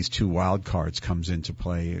sudden one of these two wild cards comes into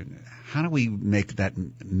play. How do we make that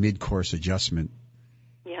mid-course adjustment?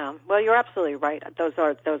 Yeah, well, you're absolutely right. Those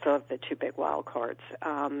are the two big wild cards.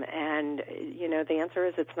 And the answer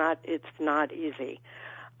is it's not easy.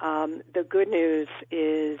 The good news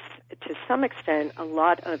is, to some extent, a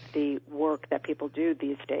lot of the work that people do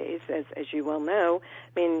these days, as you well know,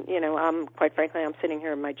 I mean, quite frankly, I'm sitting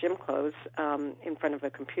here in my gym clothes in front of a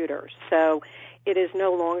computer. So it is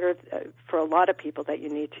no longer, for a lot of people, that you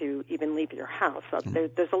need to even leave your house.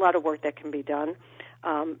 There's a lot of work that can be done,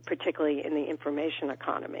 particularly in the information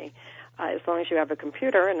economy. As long as you have a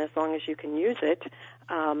computer and as long as you can use it,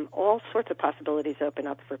 all sorts of possibilities open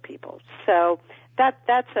up for people. So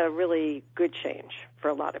that's a really good change for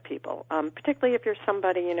a lot of people, particularly if you're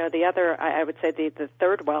somebody, the other, I would say the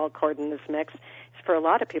third wild card in this mix is, for a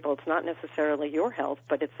lot of people, it's not necessarily your health,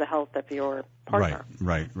 but it's the health of your partner.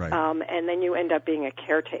 Right. And then you end up being a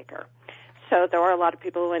caretaker. So there are a lot of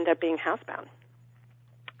people who end up being housebound.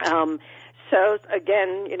 So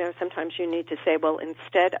again, sometimes you need to say, well,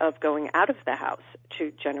 instead of going out of the house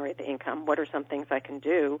to generate the income, what are some things I can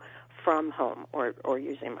do from home or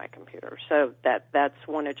using my computer? So that's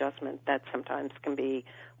one adjustment that sometimes can be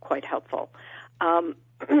quite helpful. And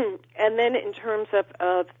then in terms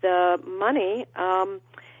of the money,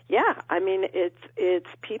 it's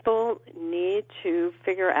people need to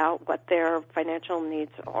figure out what their financial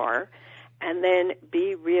needs are, and then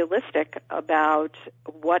be realistic about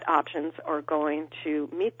what options are going to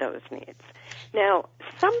meet those needs. Now,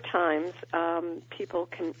 sometimes people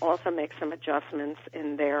can also make some adjustments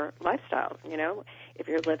in their lifestyle. If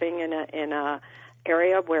you're living in a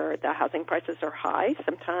area where the housing prices are high,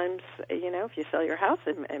 sometimes, if you sell your house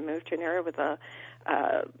and move to an area with a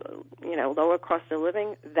lower cost of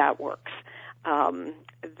living, that works.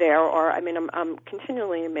 I'm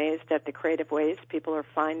continually amazed at the creative ways people are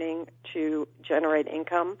finding to generate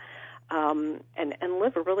income and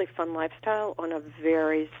live a really fun lifestyle on a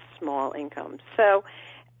very small income. So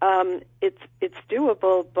it's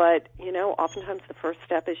doable, but oftentimes the first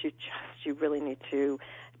step is you really need to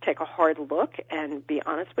take a hard look and be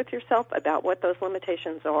honest with yourself about what those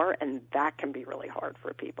limitations are, and that can be really hard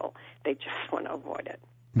for people. They just want to avoid it.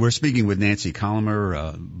 We're speaking with Nancy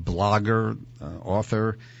Collamer, blogger,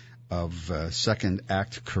 author of Second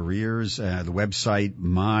Act Careers, the website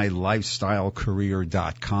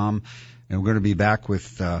mylifestylecareer.com. And we're going to be back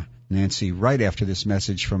with Nancy right after this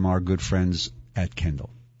message from our good friends at Kendall.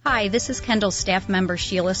 Hi, this is Kendall's staff member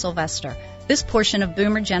Sheila Sylvester. This portion of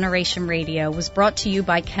Boomer Generation Radio was brought to you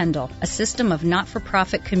by Kendall, a system of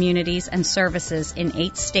not-for-profit communities and services in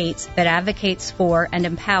 8 states that advocates for and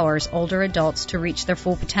empowers older adults to reach their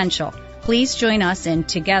full potential. Please join us in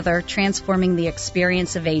Together Transforming the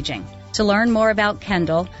Experience of Aging. To learn more about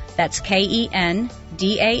Kendall, that's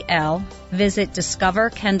KENDAL, visit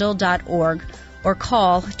discoverkendall.org or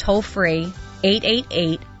call toll-free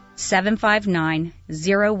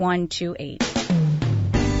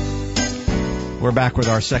 888-759-0128. We're back with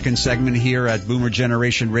our second segment here at Boomer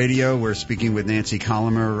Generation Radio. We're speaking with Nancy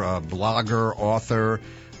Collamer, blogger, author,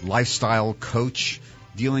 lifestyle coach,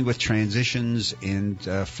 dealing with transitions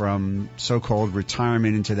from so-called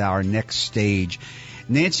retirement into our next stage.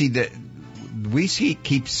 Nancy, we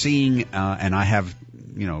keep seeing, and I have,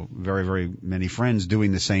 very, very many friends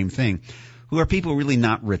doing the same thing, who are people really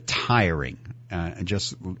not retiring,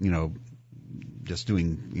 just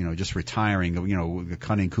retiring,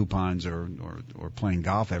 cutting coupons or playing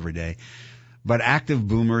golf every day. But active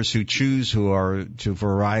boomers who are, to a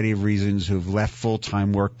variety of reasons, who've left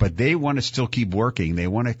full-time work, but they want to still keep working. They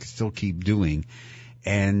want to still keep doing.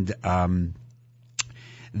 And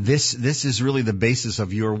this is really the basis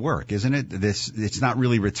of your work, isn't it? It's not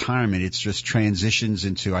really retirement. It's just transitions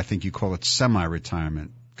into, I think you call it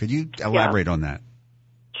semi-retirement. Could you elaborate on that?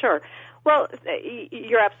 Sure. Well,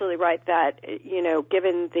 you're absolutely right that,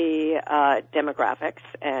 given the demographics,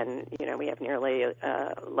 and, we have nearly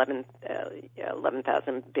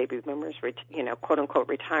 11,000 baby boomers, quote-unquote,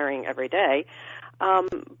 retiring every day.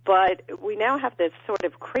 But we now have this sort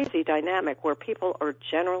of crazy dynamic where people are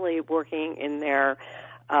generally working in their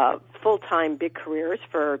full-time big careers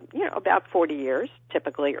for, about 40 years,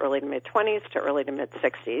 typically early to mid-20s to early to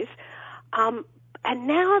mid-60s. And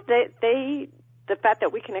now the fact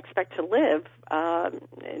that we can expect to live,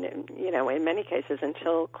 in many cases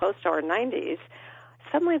until close to our 90s,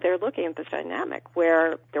 suddenly they're looking at this dynamic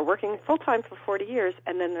where they're working full-time for 40 years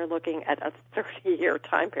and then they're looking at a 30-year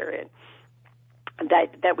time period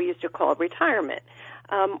that we used to call retirement.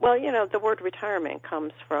 The word retirement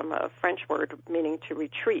comes from a French word meaning to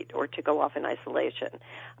retreat or to go off in isolation.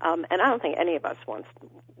 And I don't think any of us wants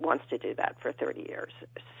to do that for 30 years.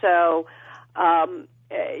 So,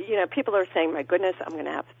 people are saying, my goodness, I'm going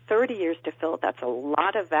to have 30 years to fill. That's a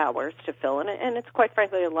lot of hours to fill, and it's quite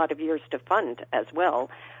frankly a lot of years to fund as well.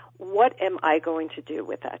 What am I going to do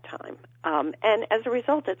with that time? And as a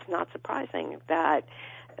result, it's not surprising that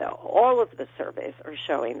all of the surveys are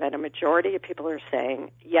showing that a majority of people are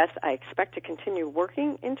saying, yes, I expect to continue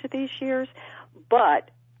working into these years, but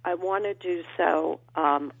I want to do so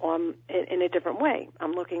in a different way.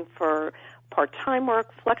 I'm looking for part-time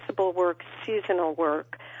work, flexible work, seasonal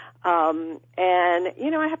work. I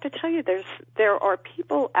have to tell you, there are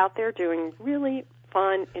people out there doing really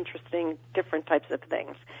fun, interesting, different types of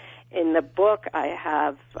things. In the book, I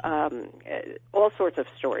have all sorts of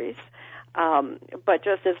stories. But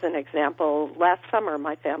just as an example, last summer,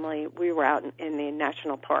 my family, we were out in the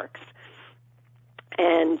national parks.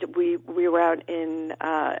 And we were out in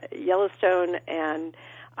Yellowstone, and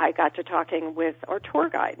I got to talking with our tour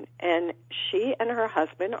guide. And she and her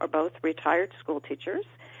husband are both retired school teachers.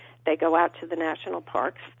 They go out to the national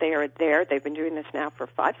parks. They are there. They've been doing this now for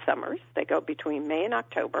 5 summers. They go between May and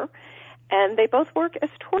October. And they both work as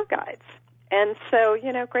tour guides. And so,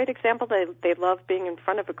 great example. They love being in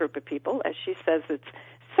front of a group of people. As she says, it's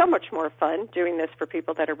so much more fun doing this for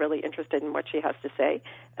people that are really interested in what she has to say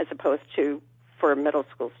as opposed to for middle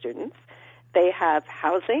school students. They have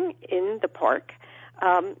housing in the park.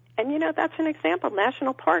 That's an example.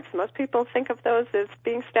 National parks, most people think of those as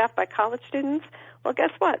being staffed by college students. Well,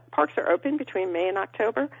 guess what? Parks are open between May and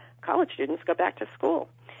October. College students go back to school.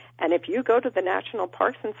 And if you go to the national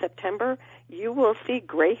parks in September, you will see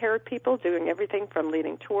gray-haired people doing everything from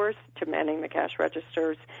leading tours to manning the cash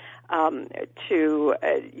registers to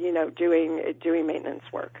doing maintenance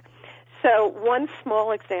work. So one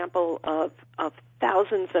small example of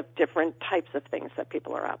thousands of different types of things that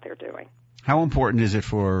people are out there doing. How important is it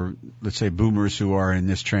for, let's say, boomers who are in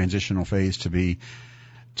this transitional phase to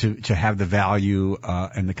have the value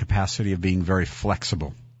and the capacity of being very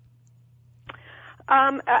flexible?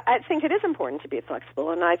 I think it is important to be flexible,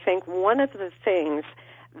 and I think one of the things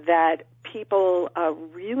that people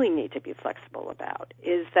really need to be flexible about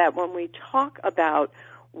is that when we talk about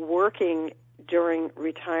working during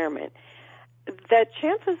retirement, that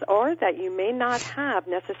chances are that you may not have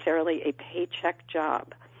necessarily a paycheck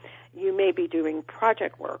job. You may be doing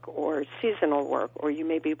project work or seasonal work, or you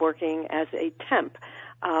may be working as a temp.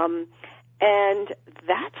 And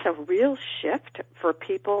that's a real shift for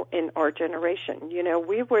people in our generation.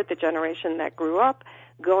 We were the generation that grew up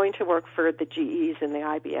going to work for the GEs and the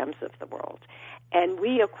IBMs of the world. And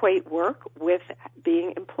we equate work with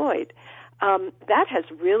being employed. That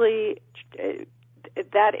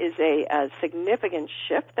is a significant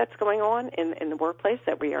shift that's going on in the workplace,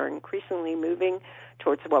 that we are increasingly moving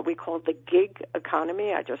towards what we call the gig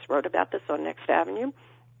economy. I just wrote about this on Next Avenue.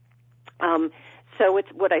 So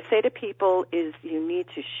what I say to people is you need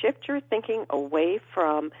to shift your thinking away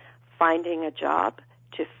from finding a job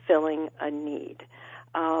to filling a need.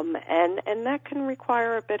 And that can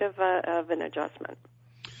require a bit of an adjustment.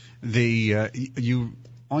 You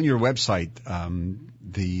on your website,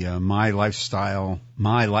 the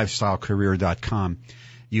mylifestylecareer.com,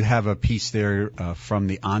 you have a piece there from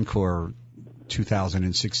the Encore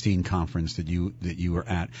 2016 conference that you were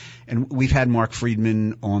at, and we've had Mark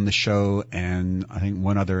Friedman on the show, and I think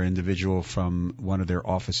one other individual from one of their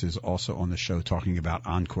offices also on the show talking about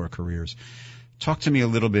Encore careers. Talk to me a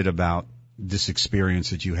little bit about this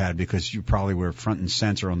experience that you had, because you probably were front and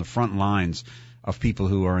center on the front lines of people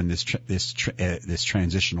who are in this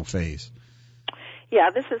transitional phase. Yeah,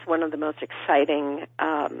 this is one of the most exciting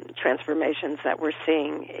transformations that we're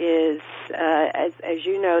seeing. Is as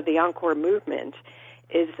you know, the Encore movement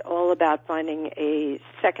is all about finding a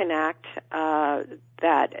second act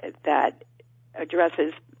that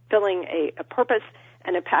addresses filling a purpose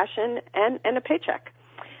and a passion and a paycheck.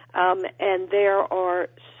 And there are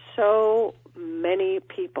so many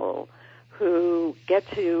people who get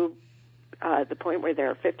to the point where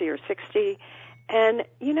they're 50 or 60, and,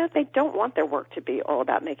 they don't want their work to be all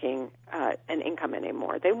about making an income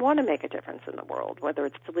anymore. They want to make a difference in the world, whether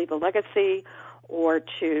it's to leave a legacy or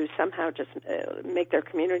to somehow just make their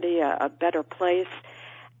community a better place.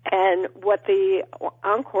 And what the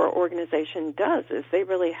Encore organization does is they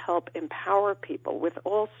really help empower people with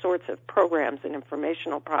all sorts of programs and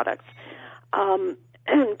informational products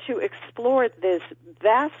to explore this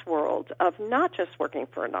vast world of not just working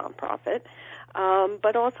for a nonprofit,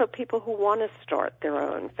 but also people who want to start their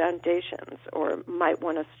own foundations or might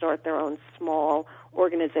want to start their own small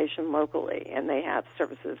organization locally, and they have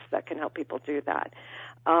services that can help people do that.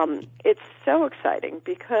 It's so exciting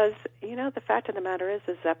because, the fact of the matter is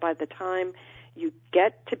that by the time you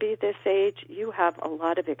get to be this age, you have a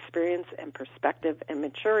lot of experience and perspective and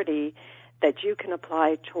maturity that you can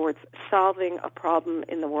apply towards solving a problem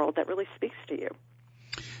in the world that really speaks to you.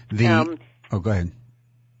 Go ahead.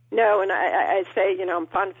 No, and I say, I'm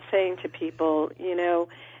fond of saying to people,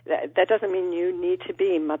 that doesn't mean you need to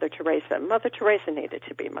be Mother Teresa. Mother Teresa needed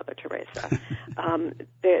to be Mother Teresa.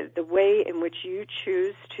 The way in which you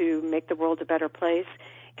choose to make the world a better place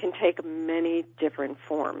can take many different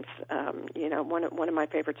forms. One of my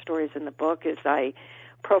favorite stories in the book is I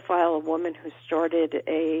profile a woman who started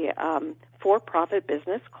a for-profit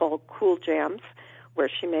business called Cool Jams, where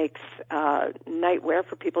she makes nightwear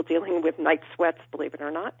for people dealing with night sweats, believe it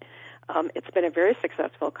or not. It's been a very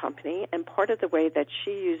successful company, and part of the way that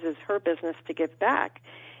she uses her business to give back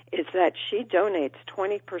is that she donates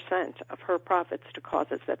 20% of her profits to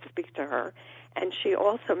causes that speak to her, and she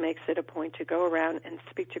also makes it a point to go around and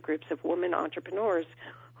speak to groups of women entrepreneurs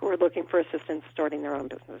who are looking for assistance starting their own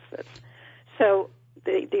businesses. So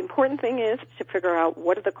the important thing is to figure out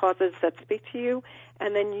what are the causes that speak to you,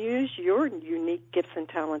 and then use your unique gifts and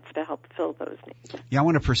talents to help fill those needs. Yeah, I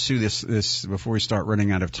want to pursue this before we start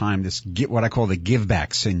running out of time, what I call the give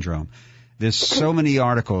back syndrome. There's so many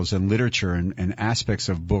articles and literature and aspects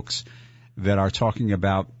of books that are talking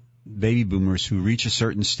about baby boomers who reach a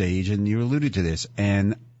certain stage, and you alluded to this,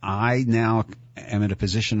 and I now am in a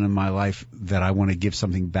position in my life that I want to give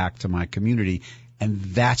something back to my community, and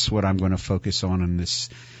that's what I'm going to focus on in this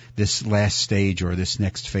last stage or this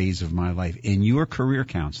next phase of my life. In your career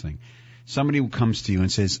counseling, somebody who comes to you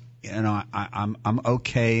and says, I'm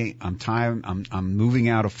okay, I'm tired, I'm moving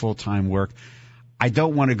out of full-time work. I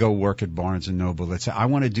don't want to go work at Barnes & Noble. Let's say I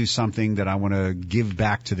want to do something that I want to give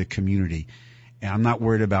back to the community. And I'm not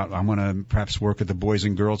worried about, I want to perhaps work at the Boys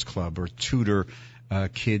and Girls Club or tutor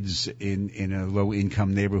kids in a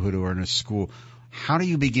low-income neighborhood or in a school. How do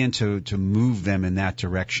you begin to move them in that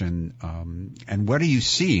direction? And what are you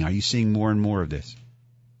seeing? Are you seeing more and more of this?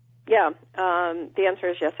 Yeah, the answer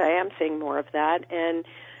is yes, I am seeing more of that. And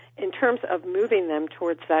in terms of moving them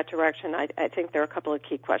towards that direction, I think there are a couple of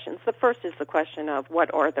key questions. The first is the question of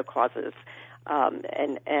what are the causes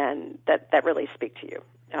and that really speak to you.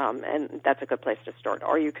 And that's a good place to start.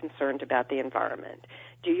 Are you concerned about the environment?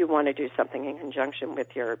 Do you want to do something in conjunction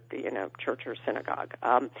with your, church or synagogue?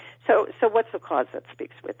 So what's the cause that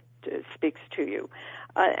speaks to you?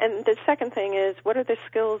 And the second thing is, what are the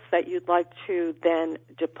skills that you'd like to then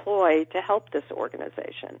deploy to help this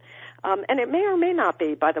organization? And it may or may not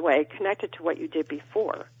be, by the way, connected to what you did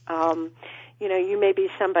before. You may be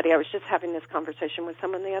somebody, I was just having this conversation with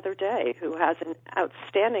someone the other day who has an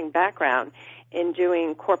outstanding background in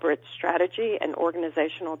doing corporate strategy and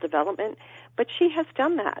organizational development, but she has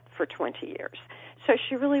done that for 20 years. So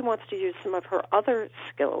she really wants to use some of her other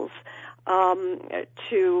skills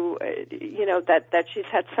that she's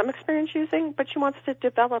had some experience using, but she wants to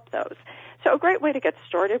develop those. So a great way to get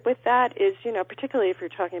started with that is, particularly if you're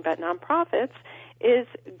talking about nonprofits, is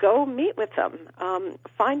go meet with them.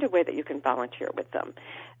 Find a way that you can volunteer with them.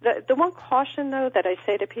 The one caution, though, that I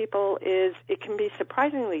say to people is it can be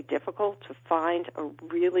surprisingly difficult to find a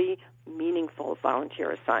really meaningful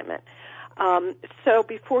volunteer assignment. So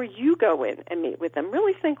before you go in and meet with them,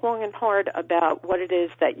 really think long and hard about what it is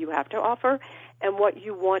that you have to offer and what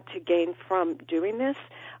you want to gain from doing this,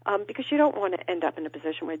 because you don't want to end up in a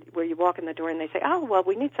position where you walk in the door and they say, oh, well,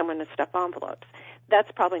 we need someone to stuff envelopes. That's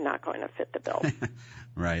probably not going to fit the bill.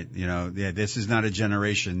 Right. This is not a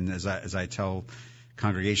generation, as I tell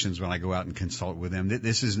congregations when I go out and consult with them,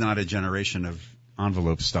 this is not a generation of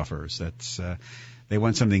envelope stuffers. That's they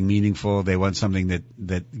want something meaningful. They want something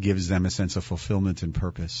that gives them a sense of fulfillment and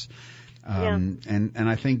purpose. And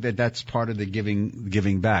I think that that's part of the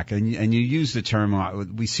giving back. And you use the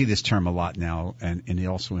term, we see this term a lot now, and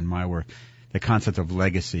also in my work, the concept of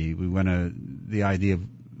legacy. We want the idea of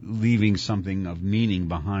leaving something of meaning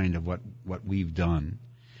behind of what we've done.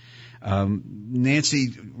 Nancy,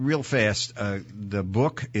 real fast, the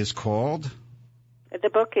book is called? The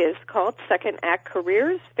book is called Second Act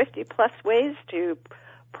Careers, 50-plus Ways to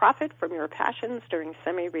Profit from Your Passions During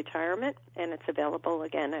Semi-Retirement, and it's available,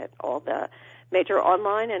 again, at all the major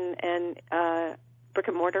online and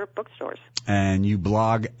brick-and-mortar bookstores. And you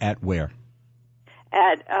blog at where?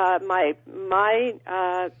 At my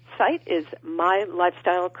site is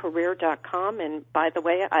mylifestylecareer.com, and by the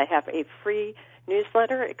way, I have a free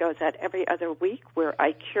newsletter. It goes out every other week where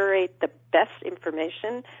I curate the best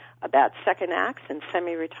information about second acts and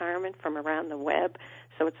semi-retirement from around the web.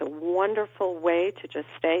 So it's a wonderful way to just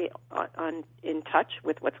stay in touch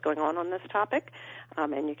with what's going on this topic.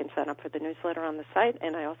 And you can sign up for the newsletter on the site.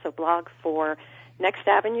 And I also blog for Next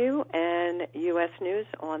Avenue and U.S. News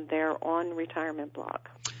on their On Retirement blog.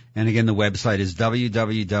 And again, the website is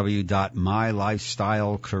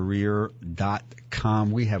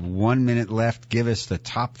www.mylifestylecareer.com. We have 1 minute left. Give us the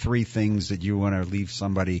top 3 things that you want to leave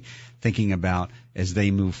somebody thinking about as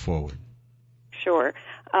they move forward. Sure.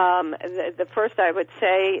 The first I would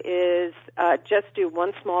say is just do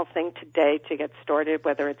one small thing today to get started,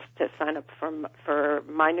 whether it's to sign up for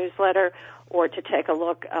my newsletter or to take a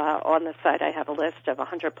look on the site. I have a list of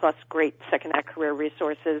 100-plus great second act career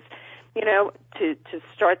resources, to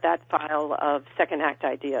start that file of second act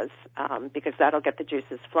ideas, because that'll get the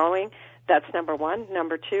juices flowing. That's number one.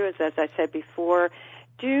 Number two is, as I said before,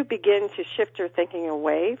 do begin to shift your thinking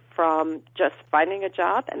away from just finding a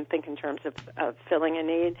job and think in terms of filling a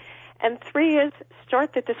need. And 3 is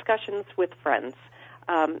start the discussions with friends,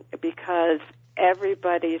 because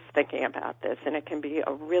everybody's thinking about this, and it can be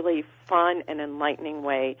a really fun and enlightening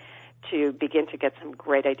way to begin to get some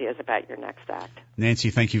great ideas about your next act. Nancy,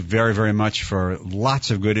 thank you very, very much for lots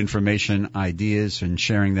of good information, ideas, and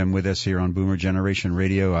sharing them with us here on Boomer Generation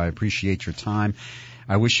Radio. I appreciate your time.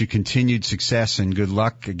 I wish you continued success and good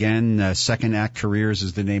luck. Again, Second Act Careers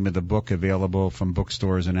is the name of the book, available from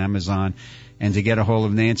bookstores and Amazon. And to get a hold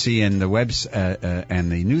of Nancy and the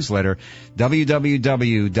and the newsletter,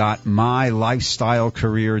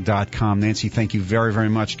 www.mylifestylecareer.com. Nancy, thank you very, very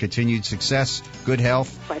much. Continued success, good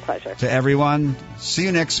health. My pleasure. To everyone, see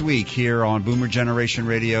you next week here on Boomer Generation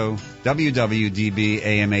Radio, WWDB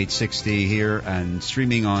AM 860 here, and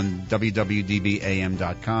streaming on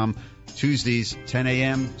www.dbam.com. Tuesdays, 10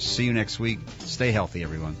 a.m. See you next week. Stay healthy,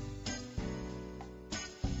 everyone.